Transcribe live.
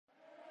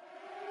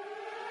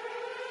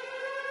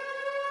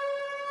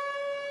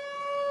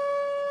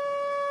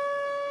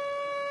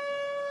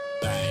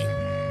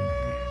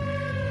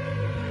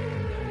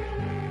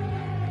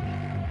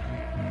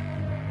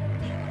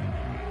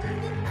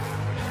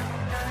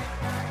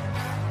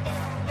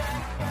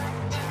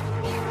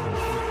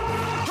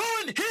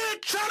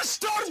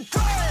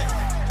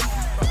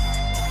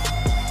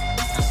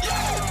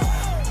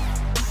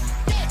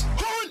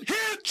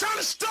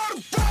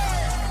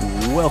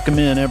Welcome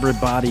in,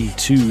 everybody,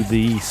 to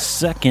the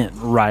second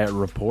Riot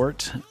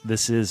Report.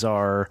 This is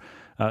our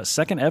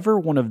second ever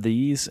one of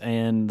these,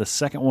 and the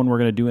second one we're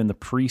going to do in the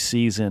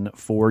preseason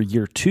for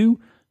year 2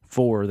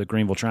 for the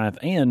Greenville Triumph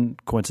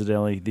and,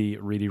 coincidentally, the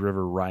Reedy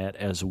River Riot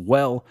as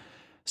well.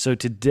 So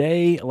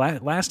today,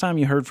 last time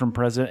you heard from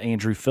President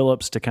Andrew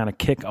Phillips to kind of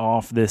kick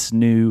off this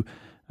new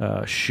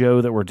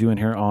show that we're doing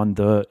here on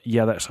the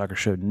Yeah That Soccer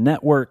Show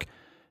network.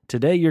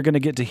 Today, you're going to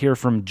get to hear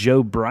from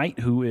Joe Bright,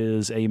 who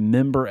is a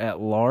member at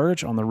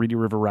large on the Reedy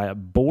River Riot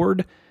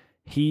board.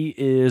 He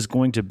is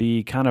going to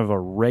be kind of a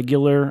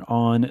regular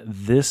on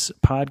this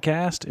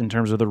podcast in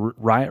terms of the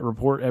Riot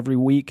Report every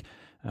week.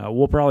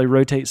 We'll probably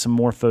rotate some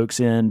more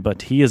folks in,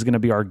 but he is going to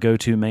be our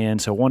go-to man.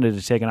 So I wanted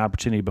to take an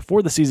opportunity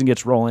before the season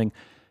gets rolling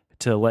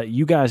to let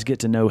you guys get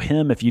to know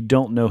him if you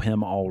don't know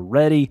him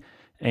already,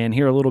 and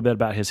hear a little bit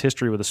about his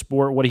history with the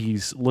sport, what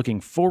he's looking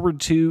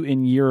forward to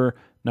in year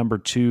number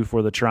 2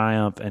 for the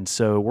Triumph. And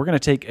so we're going to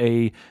take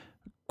a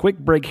quick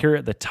break here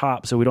at the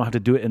top so we don't have to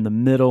do it in the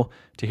middle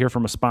to hear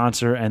from a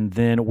sponsor, and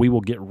then we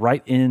will get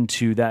right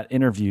into that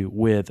interview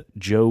with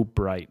Joe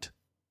Bright.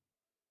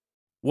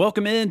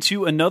 Welcome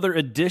into another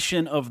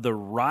edition of the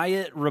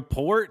Riot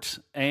Report,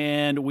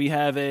 and we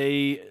have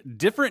a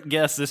different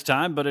guest this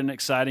time, but an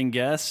exciting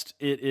guest.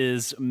 It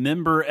is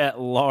member at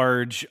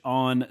large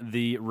on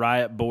the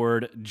Riot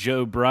board,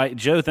 Joe Bright.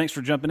 Joe, thanks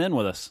for jumping in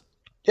with us.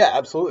 Yeah,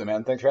 absolutely,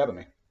 man. Thanks for having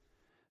me.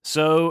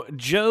 So,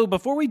 Joe,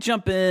 before we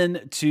jump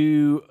in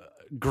to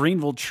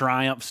Greenville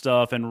Triumph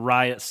stuff and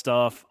Riot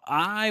stuff,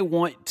 I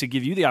want to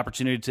give you the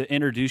opportunity to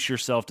introduce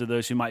yourself to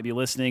those who might be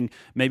listening,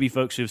 maybe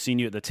folks who have seen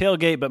you at the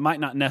tailgate but might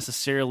not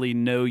necessarily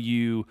know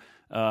you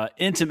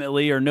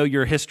intimately or know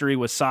your history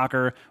with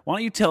soccer. Why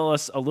don't you tell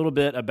us a little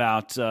bit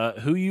about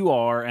who you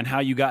are and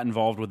how you got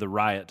involved with the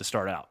Riot to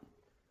start out?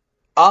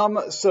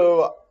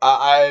 So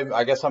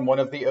I guess I'm one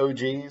of the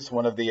OGs,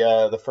 one of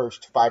the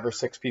first 5 or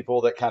 6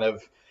 people that kind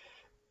of,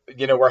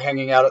 we're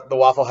hanging out at the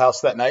Waffle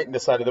House that night and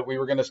decided that we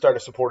were going to start a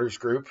supporters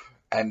group.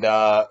 And,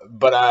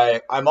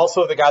 but I'm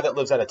also the guy that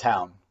lives out of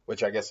town,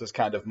 which I guess is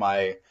kind of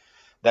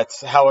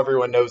that's how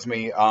everyone knows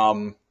me.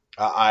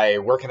 I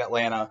work in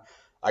Atlanta.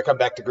 I come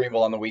back to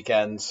Greenville on the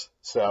weekends.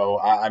 So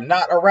I'm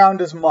not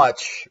around as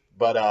much,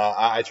 but,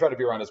 I try to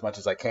be around as much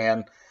as I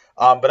can.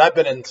 But I've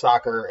been in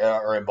soccer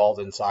or involved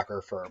in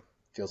soccer for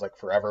feels like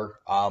forever.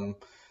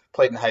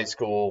 Played in high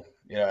school,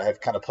 I've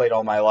kind of played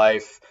all my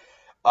life.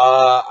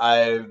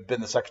 I've been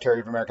the secretary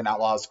of American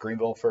Outlaws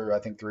Greenville for, I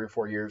think, 3 or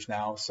 4 years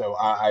now. So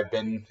I've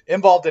been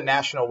involved in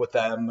national with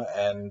them,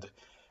 and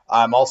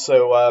I'm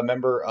also a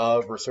member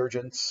of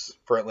Resurgence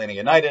for Atlanta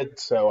United.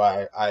 So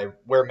I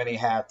wear many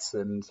hats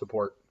and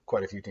support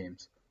quite a few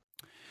teams.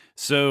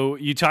 So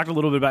you talked a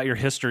little bit about your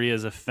history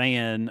as a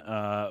fan,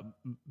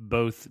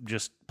 both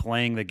just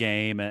playing the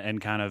game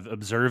and kind of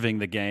observing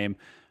the game.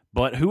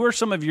 But who are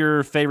some of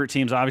your favorite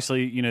teams?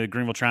 Obviously, the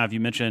Greenville Triumph,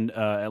 you mentioned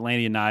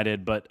Atlanta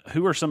United, but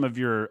who are some of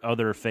your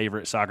other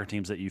favorite soccer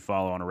teams that you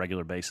follow on a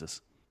regular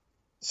basis?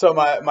 So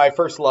my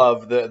first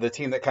love, the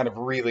team that kind of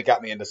really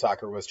got me into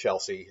soccer was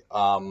Chelsea.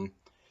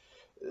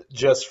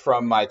 Just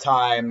from my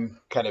time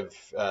kind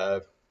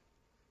of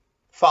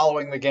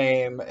following the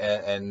game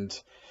and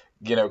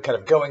kind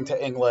of going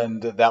to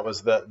England, that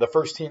was the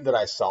first team that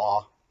I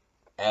saw.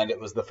 And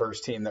it was the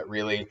first team that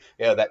really,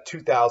 that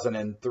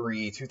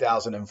 2003,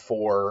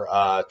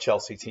 2004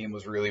 Chelsea team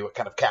was really what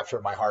kind of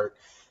captured my heart.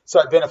 So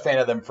I've been a fan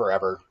of them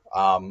forever.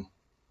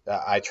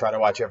 I try to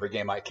watch every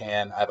game I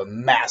can. I have a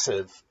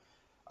massive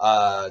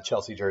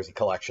Chelsea jersey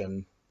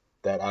collection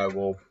that I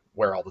will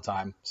wear all the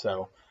time.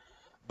 So,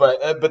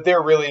 but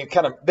they're really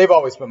they've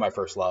always been my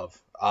first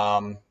love.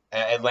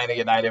 Atlanta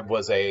United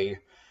was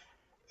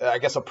I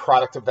guess a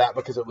product of that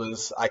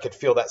because I could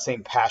feel that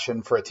same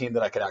passion for a team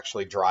that I could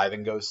actually drive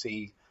and go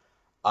see.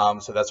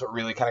 So that's what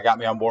really kind of got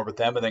me on board with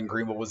them. And then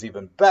Greenville was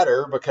even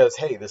better because,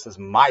 hey, this is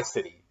my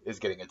city is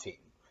getting a team.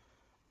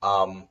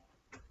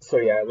 So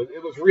yeah,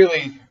 it was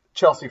really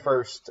Chelsea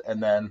first. And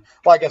then,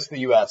 well, I guess the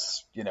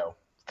U.S.,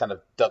 kind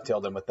of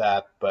dovetailed in with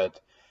that. But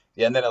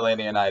yeah, and then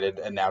Atlanta United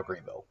and now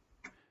Greenville.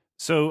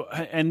 So,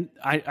 and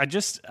I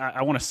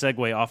want to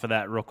segue off of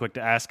that real quick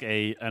to ask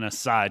an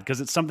aside, because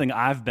it's something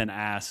I've been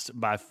asked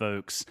by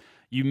folks.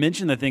 You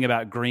mentioned the thing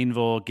about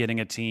Greenville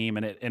getting a team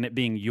and it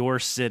being your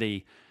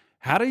city.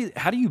 How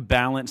do you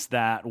balance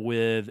that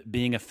with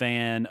being a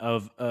fan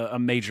of a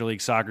Major League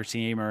Soccer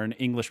team or an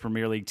English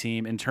Premier League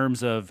team in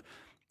terms of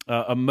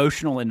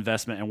emotional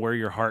investment and where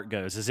your heart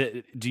goes?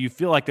 Do you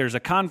feel like there's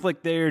a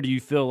conflict there? Do you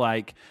feel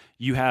like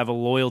you have a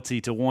loyalty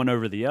to one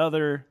over the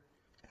other?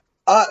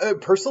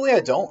 Personally, I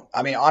don't.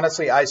 I mean,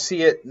 honestly, I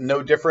see it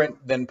no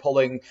different than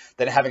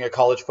having a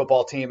college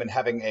football team and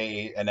having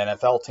an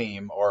NFL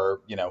team,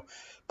 or,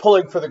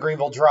 pulling for the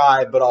Greenville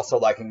Drive, but also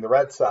liking the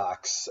Red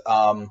Sox.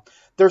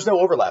 There's no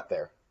overlap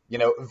there.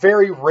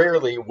 Very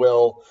rarely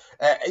will,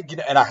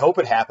 and I hope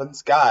it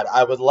happens. God,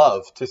 I would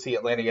love to see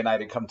Atlanta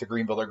United come to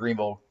Greenville, or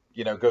Greenville,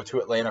 go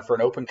to Atlanta for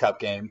an Open Cup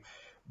game.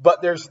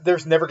 But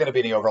there's never going to be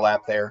any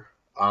overlap there.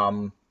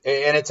 And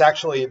it's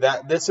actually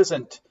that this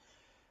isn't.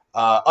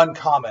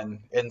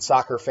 uncommon in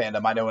soccer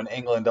fandom. I know in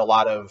England, a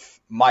lot of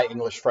my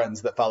English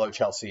friends that follow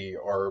Chelsea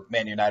or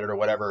Man United or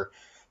whatever,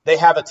 they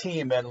have a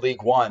team in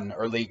League One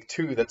or League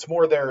Two that's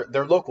more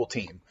their local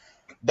team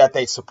that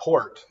they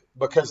support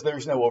because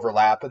there's no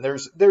overlap and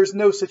there's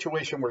no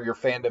situation where your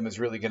fandom is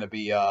really going to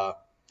be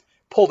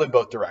pulled in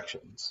both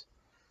directions.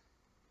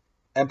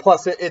 And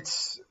plus,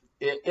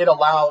 it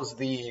allows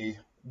the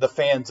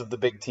fans of the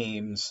big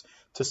teams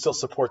to still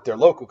support their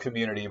local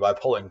community by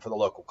pulling for the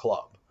local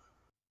club.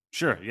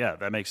 Sure, yeah,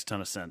 that makes a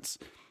ton of sense.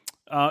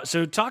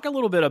 So talk a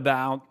little bit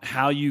about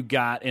how you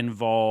got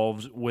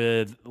involved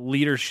with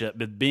leadership,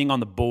 with being on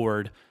the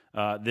board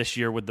this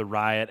year with the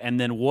Riot, and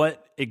then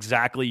what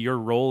exactly your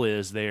role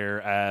is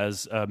there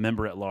as a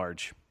member at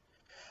large.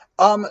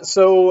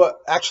 So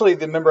actually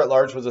the member at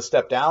large was a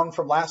step down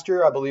from last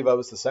year. I believe I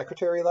was the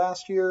secretary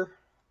last year.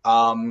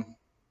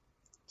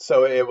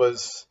 So I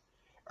was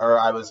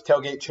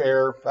tailgate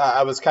chair.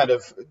 I was kind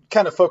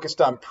of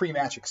focused on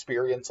pre-match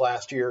experience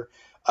last year.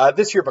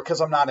 This year,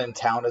 because I'm not in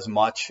town as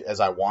much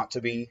as I want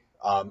to be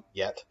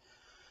yet,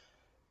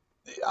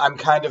 I'm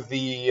kind of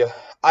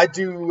I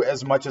do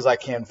as much as I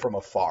can from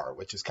afar,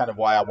 which is kind of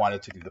why I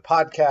wanted to do the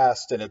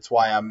podcast. And it's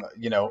why I'm,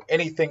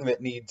 anything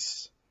that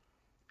needs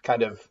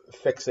kind of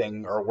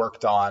fixing or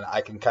worked on,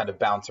 I can kind of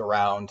bounce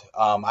around.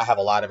 I have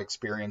a lot of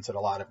experience in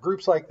a lot of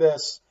groups like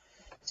this.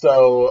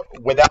 So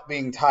without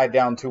being tied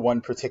down to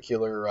one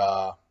particular,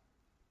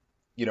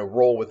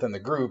 role within the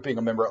group, being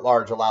a member at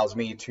large allows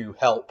me to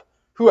help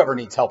whoever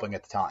needs helping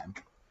at the time.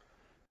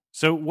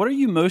 So what are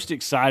you most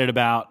excited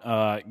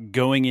about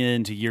going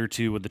into year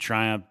two with the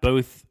Triumph,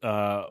 both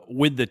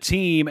with the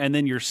team and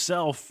then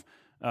yourself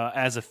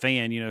as a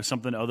fan,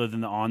 something other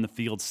than the on the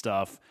field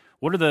stuff?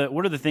 What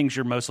are the things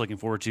you're most looking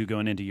forward to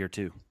going into year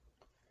two?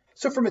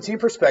 So from a team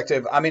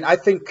perspective, I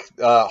think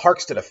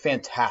Harks did a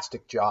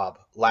fantastic job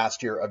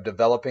last year of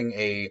developing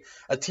a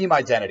team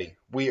identity.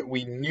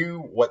 We knew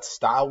what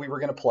style we were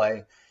going to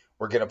play.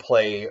 We're going to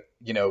play,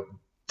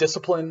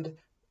 disciplined,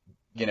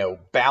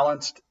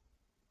 balanced,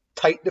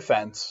 tight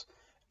defense,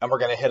 and we're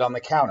going to hit on the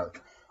counter,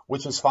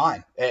 which is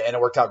fine. And it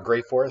worked out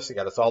great for us. It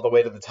got us all the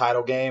way to the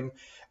title game.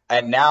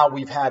 And now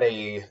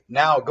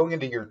going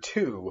into year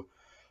two,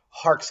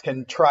 Harks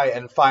can try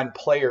and find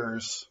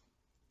players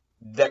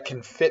that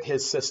can fit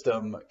his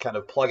system, kind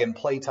of plug and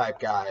play type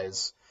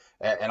guys.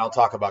 And I'll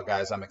talk about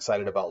guys I'm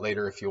excited about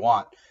later if you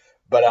want.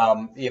 But,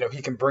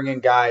 he can bring in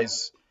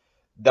guys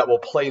that will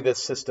play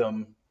this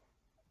system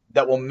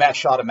that will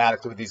mesh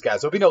automatically with these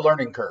guys. There'll be no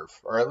learning curve,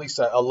 or at least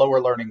a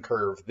lower learning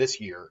curve this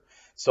year.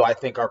 So I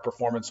think our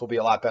performance will be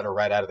a lot better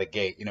right out of the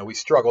gate. We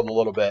struggled a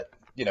little bit,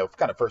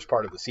 kind of first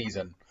part of the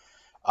season.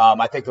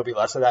 I think there'll be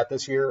less of that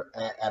this year.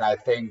 And I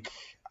think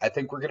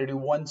we're going to do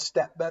one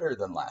step better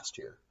than last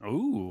year.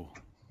 Ooh.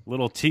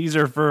 Little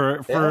teaser for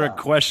a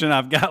question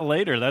I've got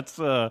later. That's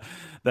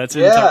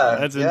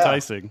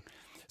enticing.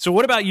 So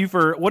what about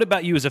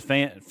you as a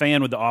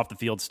fan with the off the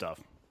field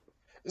stuff?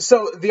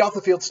 So the off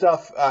the field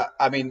stuff,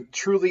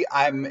 truly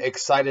I'm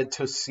excited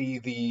to see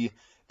the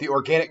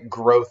organic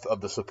growth of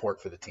the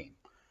support for the team.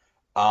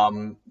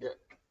 And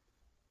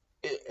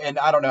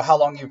I don't know how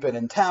long you've been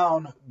in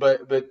town,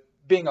 but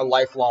being a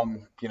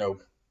lifelong,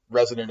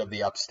 resident of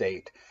the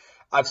upstate,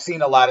 I've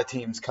seen a lot of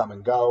teams come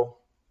and go.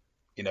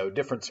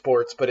 Different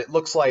sports, but it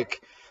looks like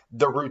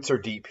the roots are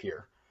deep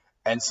here.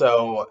 And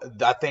so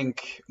I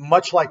think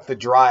much like the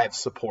Drive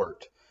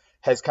support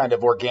has kind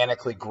of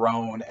organically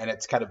grown and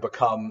it's kind of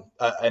become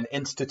an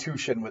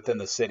institution within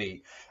the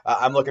city.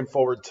 I'm looking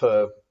forward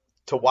to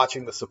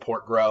watching the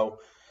support grow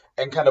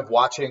and kind of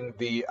watching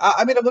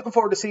I'm looking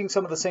forward to seeing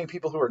some of the same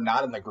people who are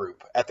not in the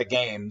group at the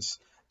games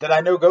that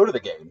I know go to the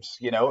games,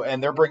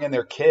 and they're bringing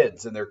their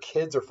kids and their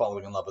kids are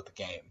falling in love with the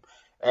game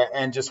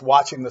and just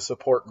watching the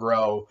support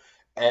grow.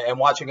 And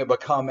watching it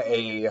become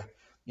a,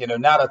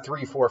 not a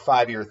 3, 4,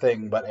 5 year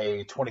thing, but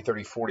a 20,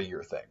 30, 40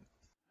 year thing.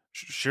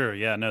 Sure.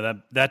 Yeah, no,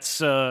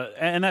 that's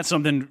and that's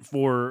something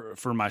for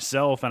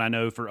myself. And I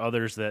know for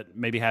others that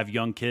maybe have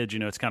young kids,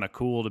 it's kind of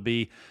cool to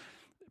be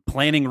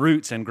planting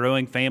roots and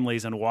growing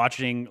families and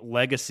watching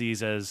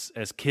legacies as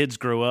kids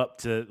grow up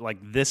to like,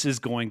 this is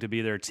going to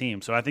be their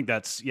team. So I think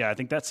that's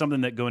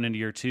something that going into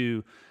year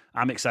two,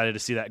 I'm excited to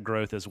see that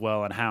growth as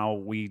well and how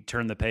we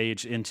turn the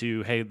page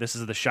into, hey, this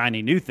is the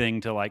shiny new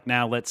thing to like,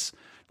 now let's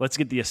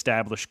get the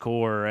established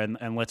core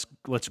and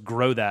let's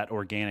grow that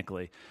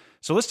organically.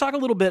 So let's talk a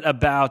little bit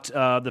about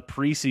the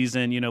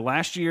preseason.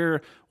 Last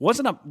year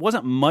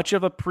wasn't much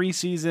of a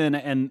preseason,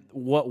 and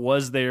what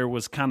was there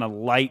was kind of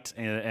light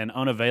and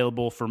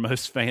unavailable for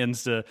most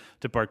fans to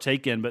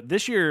partake in. But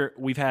this year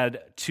we've had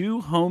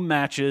 2 home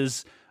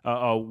matches,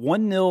 a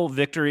 1-0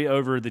 victory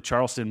over the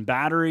Charleston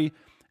Battery,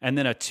 and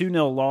then a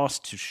 2-0 loss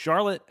to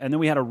Charlotte. And then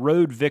we had a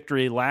road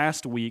victory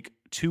last week,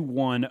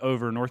 2-1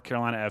 over North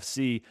Carolina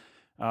FC.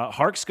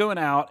 Harks going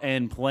out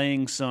and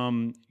playing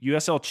some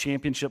USL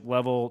Championship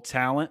level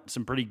talent,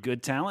 some pretty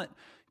good talent,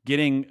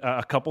 getting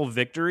a couple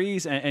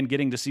victories and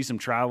getting to see some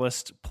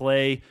trialists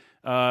play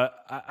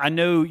I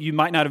know you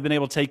might not have been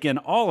able to take in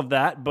all of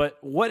that, but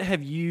what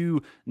have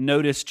you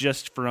noticed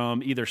just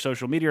from either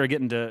social media or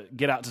getting to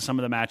get out to some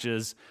of the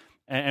matches?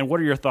 And what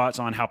are your thoughts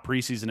on how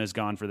preseason has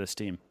gone for this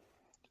team?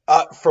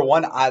 For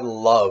one, I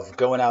love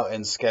going out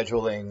and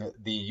scheduling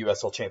the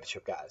USL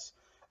Championship guys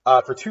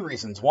for two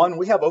reasons. One,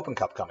 we have Open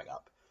Cup coming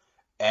up,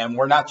 and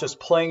we're not just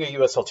playing a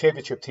USL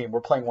Championship team;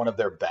 we're playing one of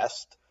their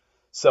best.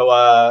 So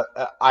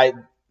I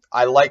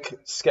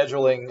like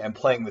scheduling and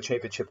playing the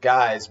championship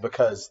guys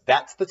because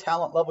that's the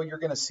talent level you're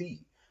going to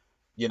see,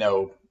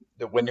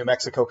 when New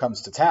Mexico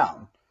comes to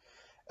town,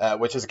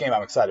 which is a game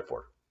I'm excited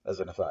for, as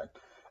an aside.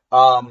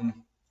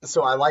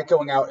 So I like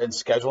going out and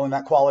scheduling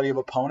that quality of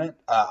opponent.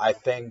 I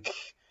think,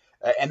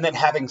 and then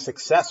having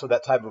success with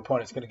that type of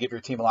opponent is going to give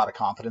your team a lot of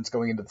confidence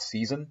going into the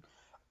season.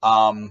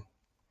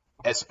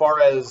 As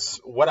far as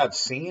what I've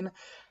seen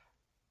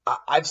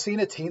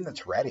a team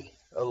that's ready.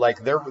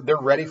 Like they're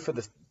ready for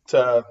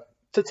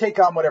to take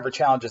on whatever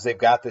challenges they've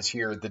got this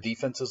year. The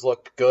defenses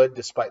look good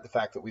despite the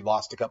fact that we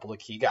lost a couple of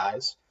key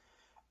guys.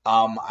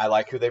 I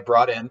like who they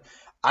brought in.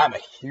 I'm a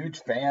huge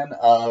fan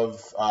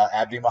of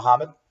Abdi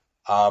Mohammed,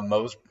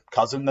 Mo's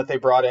cousin that they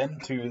brought in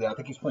I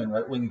think he's playing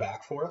right wing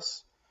back for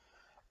us.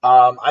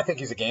 I think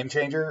he's a game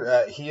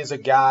changer. He is a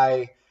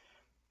guy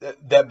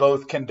that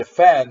both can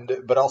defend,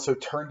 but also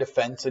turn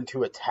defense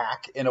into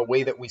attack in a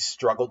way that we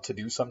struggled to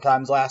do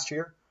sometimes last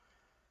year.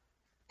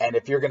 And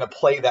if you're going to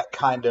play that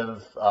kind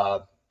of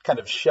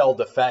shell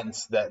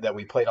defense that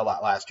we played a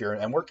lot last year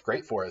and worked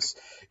great for us,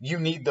 you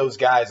need those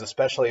guys,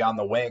 especially on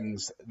the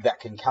wings, that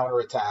can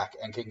counterattack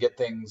and can get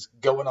things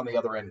going on the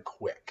other end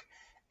quick.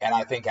 And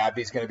I think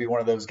Abby's going to be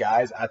one of those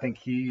guys. I think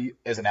he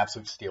is an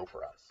absolute steal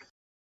for us.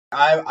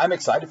 I'm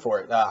excited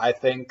for it. I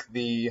think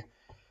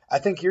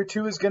year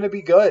two is going to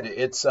be good.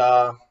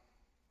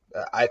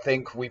 I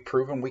think we've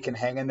proven we can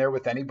hang in there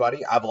with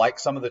anybody. I've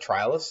liked some of the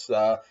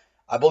trialists.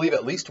 I believe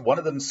at least one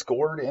of them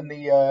scored in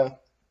the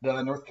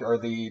North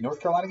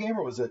Carolina game,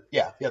 or was it?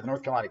 Yeah, the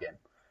North Carolina game.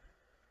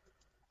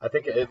 I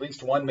think at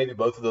least one, maybe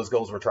both of those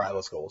goals were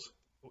trialist goals.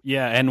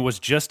 Yeah, and was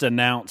just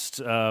announced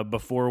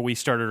before we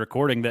started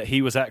recording that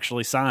he was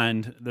actually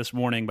signed this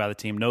morning by the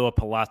team, Noah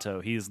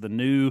Pilato. He's the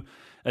new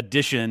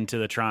addition to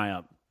the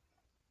Triumph.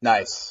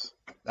 Nice.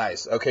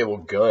 Okay, well,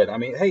 good. I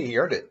mean, hey, he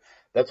earned it.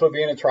 That's what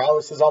being a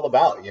trialist is all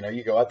about.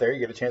 You go out there, you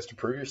get a chance to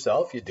prove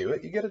yourself, you do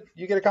it,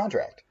 you get a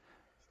contract.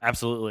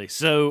 Absolutely.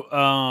 So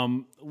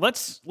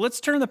let's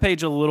turn the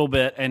page a little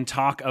bit and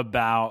talk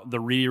about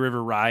the Reedy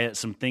River Riot,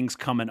 some things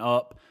coming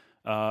up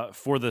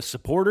for the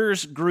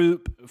supporters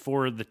group,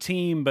 for the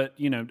team. But,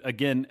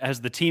 again, as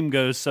the team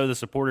goes, so the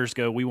supporters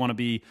go. We want to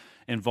be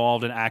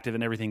involved and active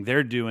in everything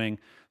they're doing.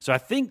 So I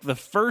think the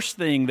first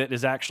thing that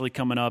is actually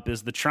coming up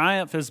is the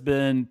Triumph has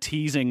been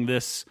teasing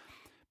this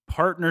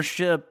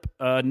partnership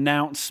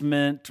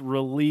announcement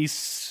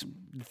release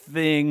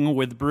thing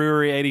with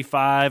Brewery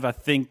 85. I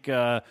think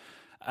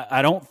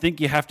I don't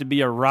think you have to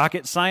be a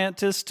rocket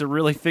scientist to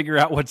really figure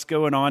out what's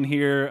going on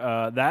here.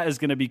 That is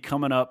going to be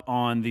coming up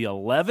on the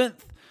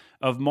 11th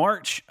of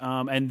March.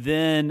 And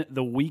then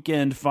the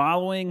weekend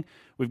following,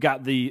 we've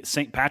got the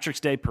St. Patrick's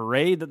Day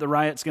parade that the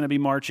Riot's going to be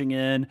marching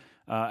in.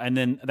 And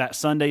then that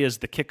Sunday is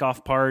the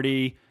kickoff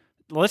party.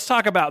 Let's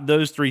talk about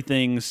those three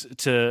things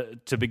to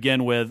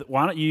begin with.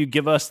 Why don't you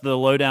give us the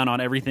lowdown on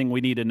everything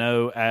we need to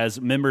know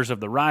as members of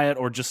the Riot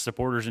or just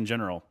supporters in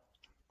general?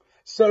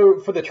 So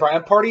for the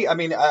Triumph Party, I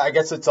mean, I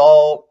guess it's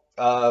all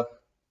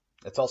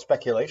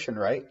speculation,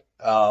 right?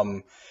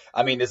 I'm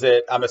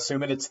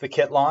assuming it's the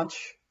kit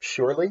launch.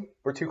 Surely,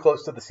 we're too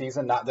close to the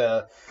season not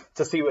to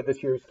see what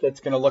this year's kit's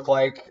going to look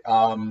like.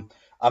 I'm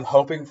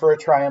hoping for a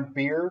Triumph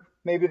beer,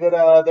 maybe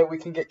that we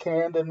can get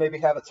canned and maybe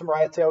have at some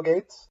Riot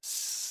tailgates.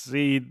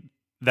 See,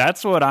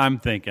 that's what I'm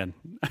thinking.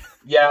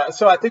 Yeah,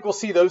 so I think we'll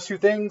see those two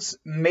things.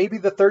 Maybe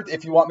the third,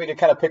 if you want me to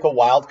kind of pick a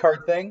wild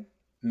card thing,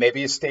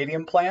 maybe a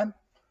stadium plan.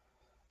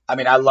 I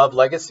mean, I love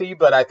Legacy,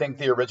 but I think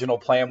the original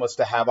plan was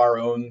to have our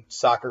own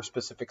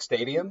soccer-specific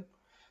stadium.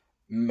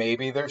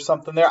 Maybe there's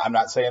something there. I'm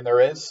not saying there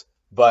is,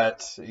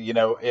 but,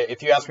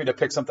 if you ask me to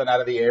pick something out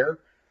of the air,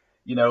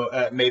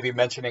 maybe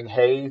mentioning,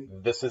 hey,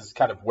 this is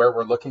kind of where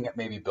we're looking at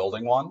maybe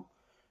building one,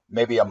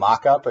 maybe a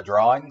mock-up, a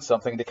drawing,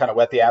 something to kind of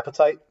whet the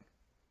appetite.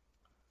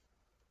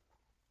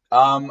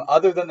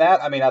 Other than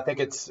that, I mean, I think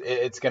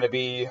it's going to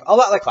be a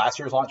lot like last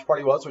year's launch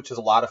party was, which is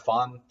a lot of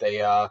fun.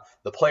 The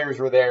players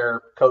were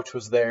there, coach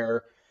was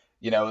there.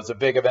 It was a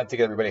big event to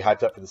get everybody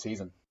hyped up for the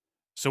season.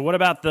 So what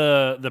about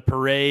the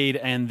parade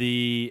and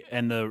the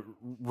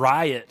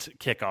Riot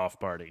kickoff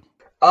party?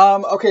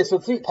 Okay, so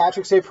the St.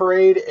 Patrick's Day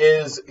parade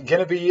is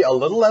going to be a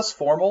little less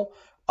formal.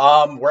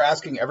 We're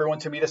asking everyone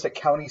to meet us at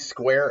County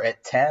Square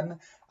at 10.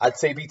 I'd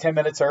say be 10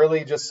 minutes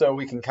early just so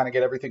we can kind of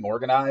get everything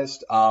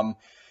organized.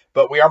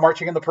 But we are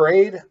marching in the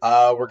parade.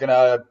 We're going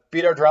to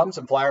beat our drums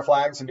and fly our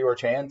flags and do our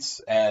chants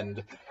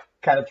and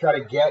kind of try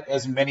to get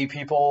as many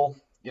people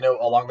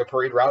along the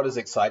parade route as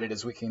excited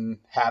as we can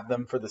have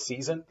them for the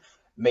season.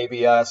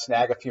 Maybe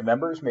snag a few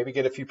members, maybe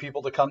get a few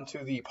people to come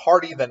to the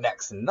party the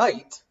next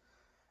night,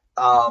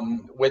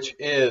 which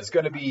is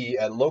going to be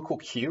a local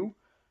Q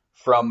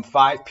from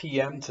 5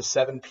 p.m. to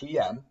 7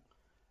 p.m.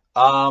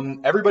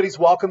 Everybody's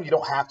welcome. You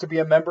don't have to be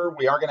a member.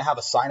 We are going to have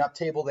a sign-up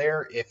table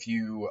there if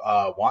you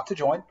want to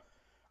join,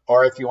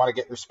 or if you want to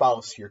get your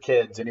spouse, your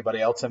kids, anybody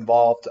else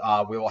involved.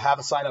 We will have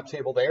a sign-up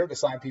table there to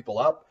sign people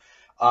up.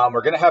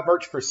 We're going to have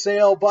merch for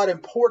sale, but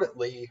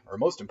importantly, or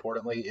most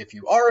importantly, if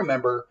you are a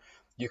member,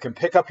 you can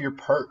pick up your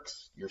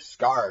perks, your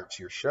scarves,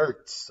 your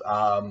shirts.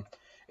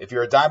 If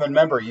you're a Diamond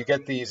member, you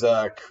get these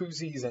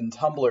koozies and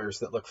tumblers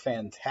that look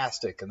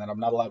fantastic, and then I'm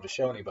not allowed to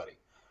show anybody.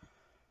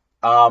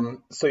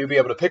 So you'll be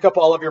able to pick up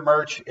all of your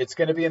merch. It's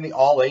going to be in the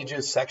all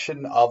ages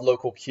section of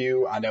Local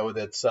Q. I know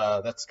that's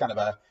kind of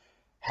a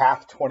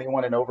half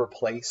 21 and over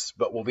place,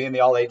 but we'll be in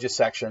the all ages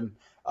section.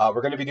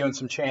 We're going to be doing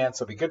some chants.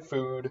 There'll be good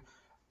food.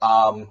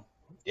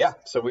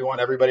 So we want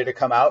everybody to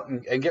come out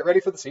and get ready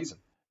for the season.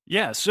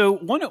 Yeah, so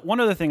one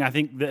other thing I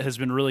think that has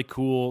been really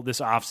cool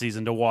this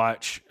offseason to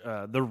watch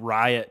the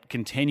Riot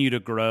continue to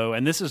grow,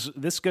 and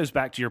this goes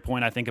back to your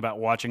point, I think, about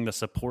watching the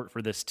support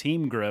for this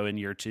team grow in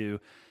year two,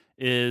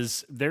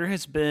 is there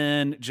has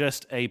been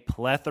just a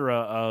plethora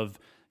of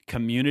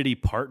community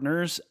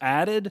partners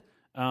added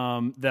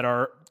that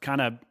are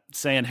kind of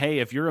saying, hey,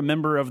 if you're a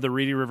member of the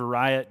Reedy River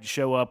Riot,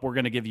 show up, we're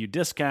going to give you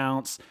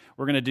discounts,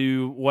 we're going to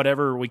do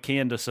whatever we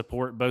can to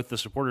support both the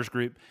supporters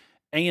group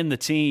and the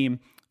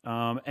team.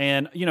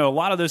 And, a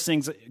lot of those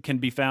things can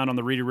be found on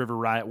the Reedy River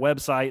Riot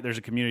website. There's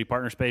a community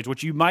partners page,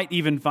 which you might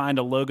even find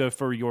a logo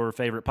for your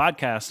favorite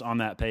podcast on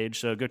that page.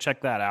 So go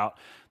check that out.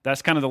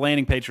 That's kind of the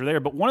landing page for there.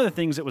 But one of the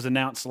things that was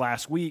announced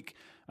last week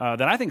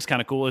that I think is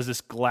kind of cool is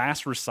this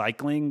glass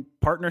recycling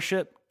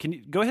partnership. Can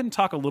you go ahead and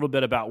talk a little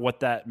bit about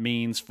what that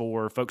means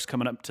for folks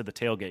coming up to the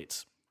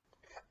tailgates?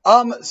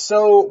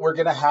 So we're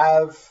going to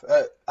have,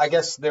 I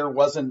guess there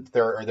was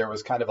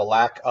kind of a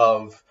lack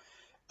of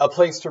a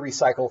place to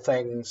recycle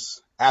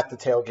things at the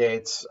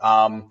tailgates.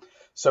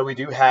 So we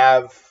do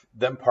have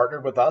them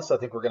partnered with us. I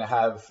think we're going to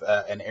have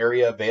an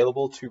area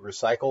available to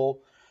recycle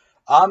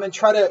and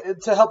try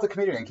to help the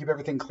community and keep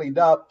everything cleaned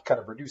up, kind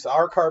of reduce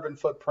our carbon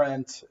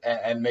footprint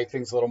and make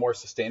things a little more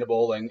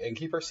sustainable and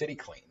keep our city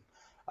clean,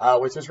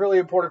 which is really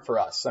important for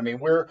us. I mean,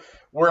 we're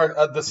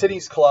the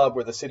city's club,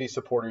 we're the city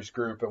supporters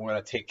group, and we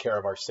want to take care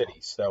of our city.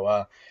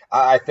 So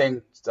I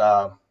think,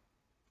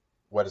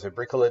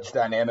 Bricolage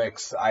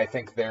Dynamics, I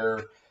think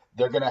they're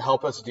going to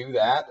help us do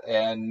that,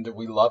 and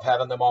we love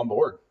having them on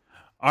board.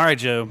 All right,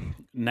 Joe,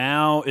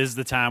 now is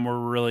the time we're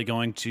really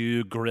going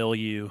to grill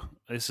you.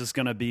 This is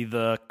going to be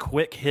the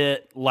quick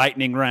hit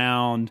lightning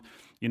round.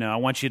 I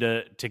want you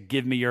to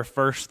give me your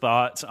first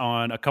thoughts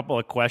on a couple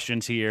of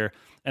questions here.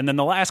 And then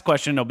the last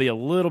question will be a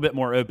little bit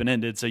more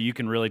open-ended, so you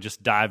can really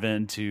just dive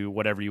into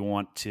whatever you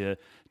want to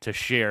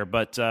share.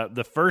 But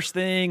the first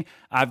thing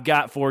I've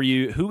got for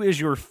you, who is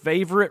your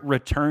favorite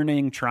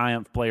returning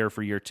Triumph player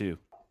for year two?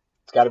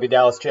 It's got to be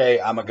Dallas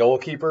J. I'm a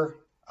goalkeeper.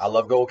 I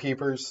love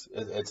goalkeepers.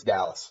 It's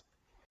Dallas.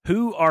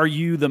 Who are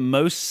you the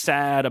most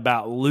sad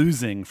about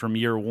losing from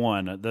year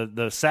one?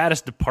 The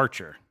saddest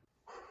departure?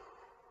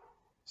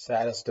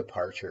 Saddest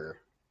departure.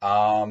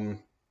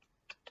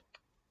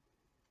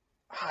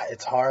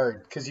 It's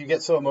hard because you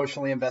get so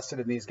emotionally invested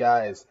in these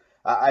guys.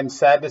 I'm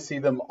sad to see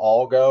them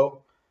all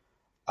go.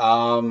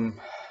 I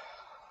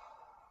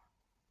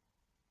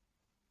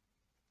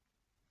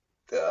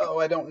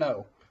don't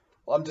know.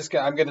 Well,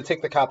 I'm gonna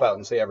take the cop out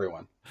and say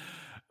everyone.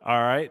 All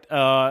right.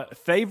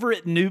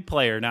 Favorite new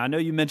player? Now I know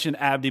you mentioned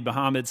Abdi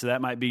Mohammed, so that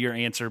might be your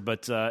answer.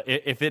 But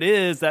if it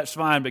is, that's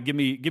fine. But give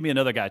me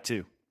another guy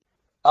too.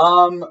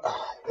 Of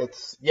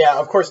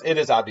course it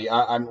is Abdi.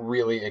 I'm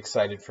really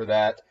excited for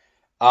that.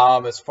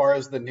 As far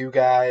as the new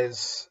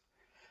guys,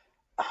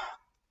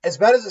 as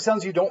bad as it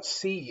sounds, you don't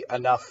see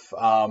enough.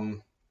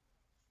 You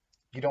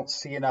don't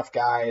see enough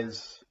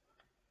guys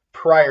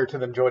prior to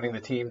them joining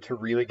the team to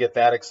really get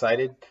that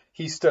excited.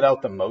 He stood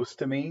out the most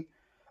to me.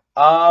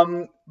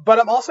 But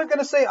I'm also going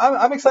to say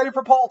I'm excited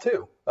for Paul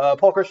too.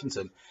 Paul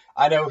Christensen.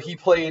 I know he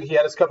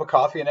had his cup of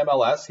coffee in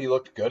MLS. He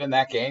looked good in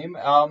that game.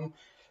 And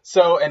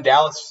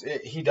Dallas,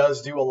 he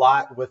does do a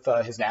lot with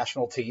his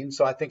national team.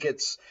 So I think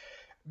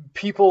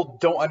people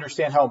don't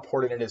understand how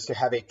important it is to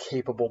have a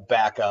capable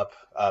backup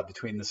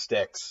between the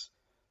sticks.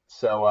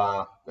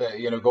 So,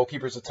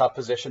 goalkeeper's a tough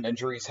position.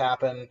 Injuries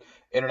happen,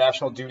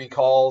 international duty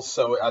calls.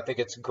 So I think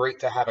it's great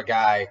to have a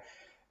guy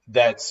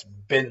that's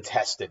been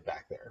tested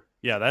back there.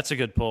 Yeah, that's a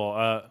good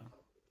pull.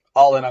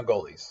 All in on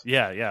goalies.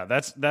 Yeah,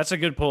 that's a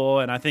good pull,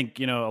 and I think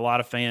a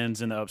lot of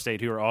fans in the Upstate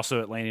who are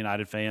also Atlanta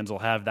United fans will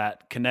have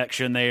that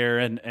connection there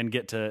and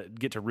get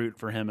to root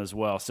for him as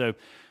well. So,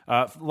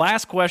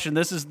 last question.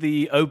 This is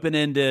the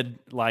open-ended.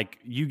 Like,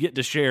 you get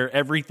to share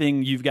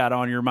everything you've got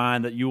on your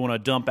mind that you want to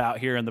dump out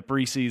here in the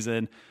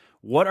preseason.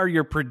 What are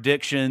your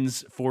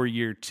predictions for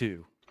year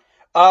two?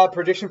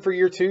 Prediction for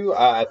year two.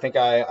 I think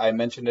I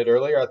mentioned it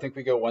earlier. I think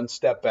we go one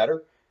step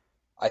better.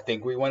 I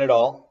think we win it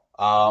all.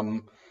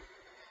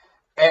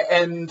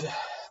 And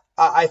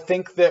I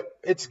think that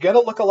it's going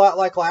to look a lot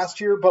like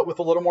last year, but with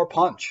a little more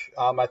punch.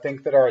 I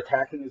think that our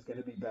attacking is going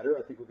to be better.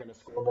 I think we're going to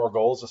score more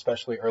goals,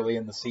 especially early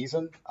in the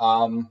season.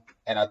 And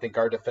I think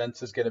our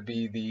defense is going to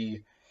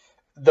be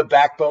the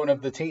backbone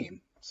of the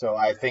team. So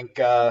I think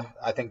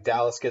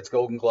Dallas gets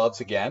Golden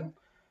Gloves again.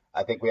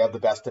 I think we have the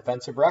best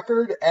defensive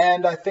record,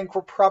 and I think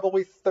we're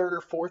probably third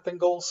or fourth in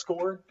goals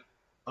scored.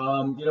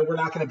 We're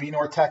not going to be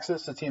North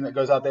Texas, a team that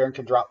goes out there and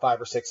can drop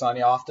 5 or 6 on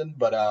you often,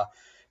 but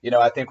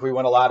I think we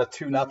win a lot of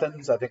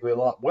 2-0s. I think we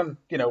win,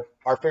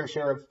 our fair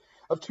share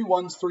of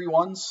 2-1s,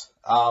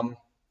 3-1s.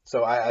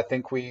 So I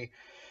think we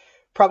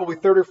probably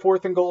third or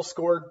fourth in goals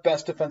scored,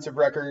 best defensive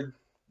record,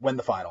 win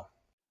the final.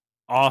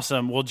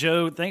 Awesome. Well,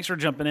 Joe, thanks for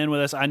jumping in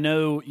with us. I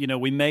know,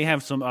 we may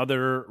have some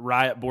other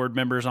Riot board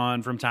members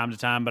on from time to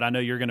time, but I know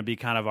you're going to be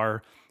kind of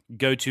our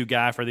go-to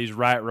guy for these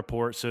Riot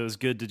reports. So it's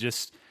good to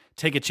just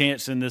take a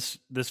chance in this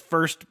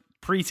first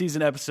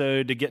preseason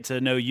episode to get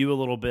to know you a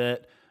little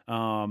bit.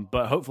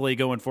 But hopefully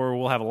going forward,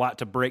 we'll have a lot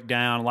to break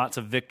down, lots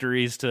of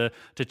victories to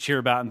cheer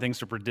about and things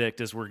to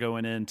predict as we're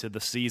going into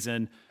the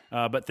season.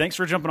 But thanks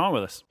for jumping on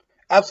with us.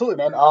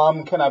 Absolutely,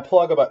 man. Can I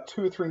plug about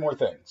 2 or 3 more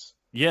things?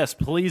 Yes,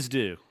 please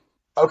do.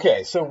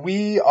 Okay, so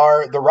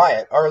the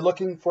Riot are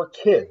looking for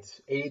kids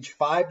age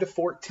 5 to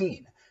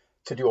 14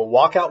 to do a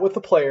walkout with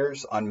the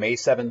players on May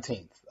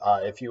 17th.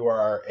 If you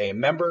are a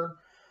member,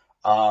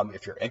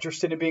 if you're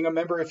interested in being a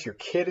member, if your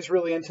kid is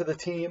really into the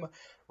team,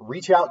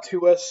 reach out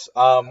to us.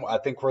 I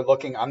think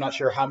I'm not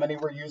sure how many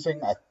we're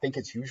using. I think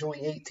it's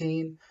usually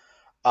 18.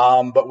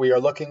 But we are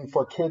looking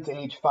for kids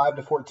age 5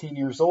 to 14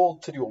 years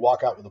old to do a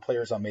walkout with the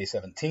players on May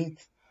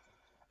 17th.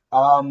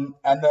 And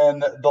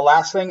then the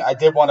last thing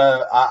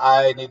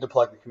I need to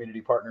plug the community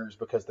partners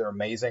because they're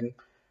amazing.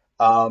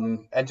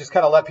 And just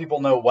kind of let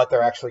people know what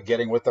they're actually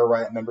getting with their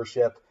Riot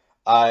membership.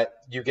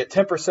 You get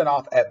 10%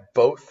 off at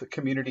both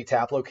community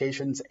tap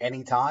locations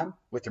anytime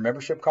with your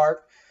membership card.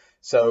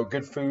 So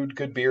good food,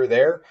 good beer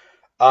there.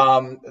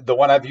 The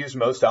one I've used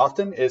most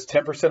often is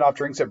 10% off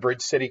drinks at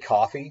Bridge City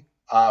Coffee,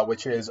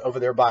 which is over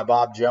there by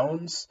Bob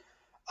Jones.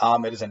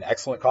 It is an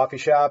excellent coffee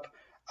shop.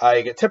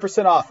 You get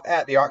 10% off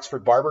at the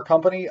Oxford Barber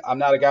Company. I'm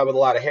not a guy with a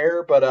lot of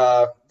hair,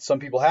 but some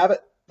people have it.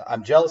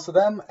 I'm jealous of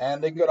them,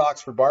 and they can go to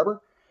Oxford Barber.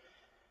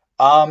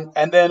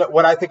 And then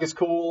what I think is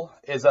cool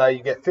is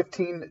you get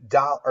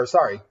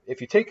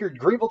if you take your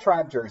Greenville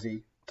Triumph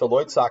jersey to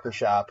Lloyd's Soccer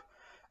Shop,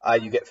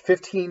 you get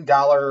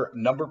 $15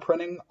 number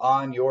printing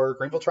on your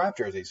Greenville Triumph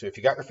jersey. So if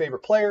you got your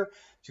favorite player,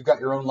 if you've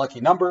got your own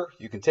lucky number,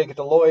 you can take it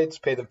to Lloyd's,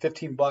 pay them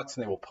 $15,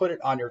 and they will put it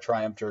on your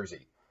Triumph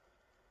jersey.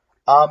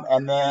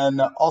 And then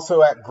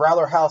also at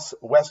Growler House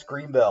West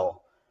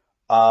Greenville,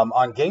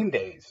 on game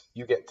days,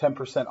 you get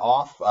 10%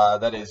 off.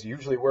 That is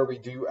usually where we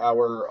do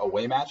our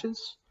away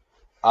matches.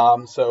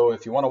 So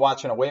if you want to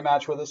watch an away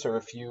match with us, or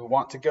if you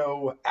want to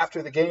go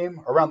after the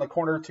game around the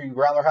corner to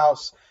Growler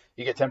House,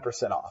 you get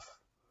 10% off.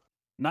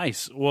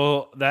 Nice.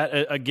 Well,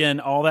 that again,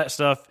 all that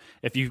stuff,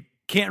 if you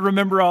can't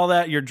remember all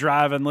that, you're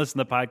driving, listen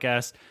to the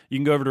podcast, you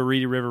can go over to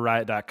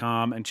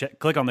reedyriverriot.com and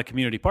click on the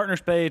community partners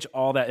page.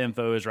 All that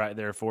info is right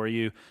there for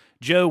you.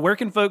 Joe, where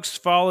can folks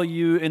follow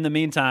you in the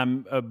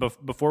meantime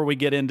before we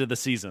get into the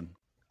season?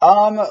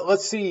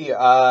 Let's see.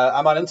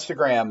 I'm on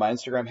Instagram. My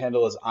Instagram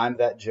handle is I'm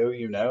that Joe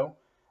you know.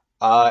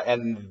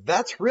 And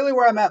that's really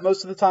where I'm at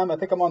most of the time. I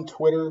think I'm on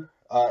Twitter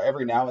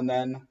every now and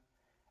then.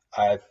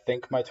 I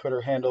think my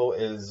Twitter handle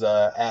is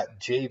at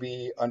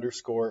JB_N_SC.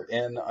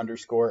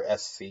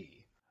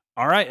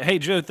 All right. Hey,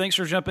 Joe, thanks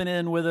for jumping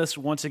in with us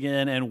once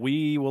again, and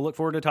we will look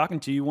forward to talking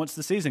to you once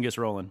the season gets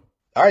rolling.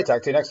 All right.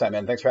 Talk to you next time,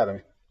 man. Thanks for having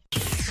me.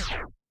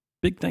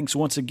 Big thanks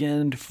once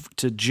again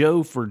to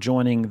Joe for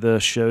joining the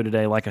show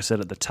today. Like I said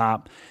at the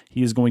top,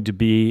 he is going to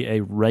be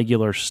a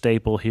regular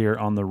staple here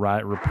on the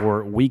Riot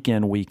Report week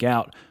in, week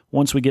out.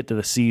 Once we get to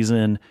the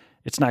season,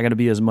 it's not going to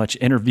be as much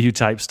interview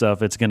type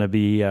stuff. It's going to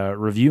be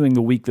reviewing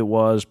the week that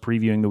was,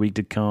 previewing the week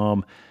to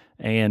come,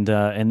 and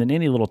then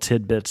any little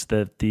tidbits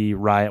that the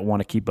Riot want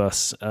to keep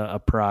us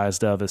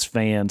apprised of as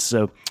fans.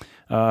 So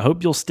I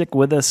hope you'll stick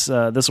with us.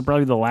 This will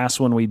probably be the last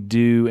one we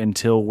do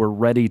until we're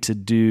ready to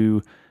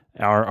do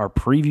our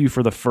preview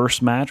for the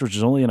first match, which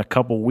is only in a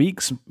couple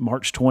weeks,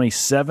 March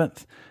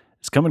 27th.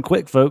 It's coming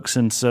quick, folks,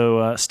 and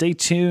so stay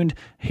tuned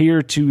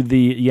here to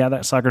the Yeah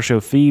That Soccer Show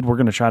feed. We're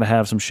going to try to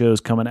have some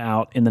shows coming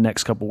out in the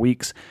next couple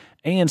weeks,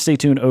 and stay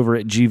tuned over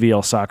at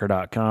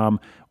gvlsoccer.com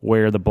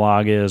where the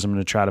blog is. I'm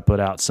going to try to put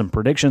out some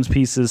predictions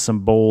pieces, some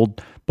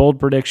bold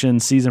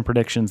predictions, season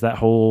predictions, that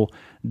whole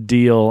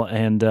deal,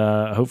 and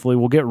hopefully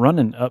we'll get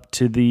running up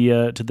to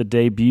the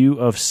debut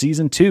of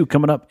Season 2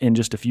 coming up in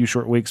just a few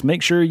short weeks.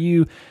 Make sure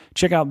you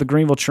check out the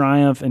Greenville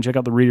Triumph and check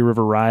out the Reedy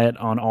River Riot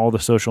on all the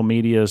social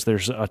medias.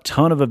 There's a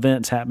ton of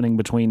events happening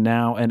between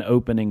now and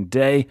opening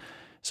day,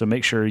 so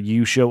make sure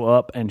you show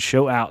up and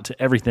show out to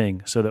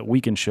everything so that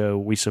we can show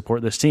we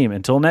support this team.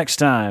 Until next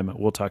time,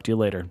 we'll talk to you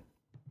later.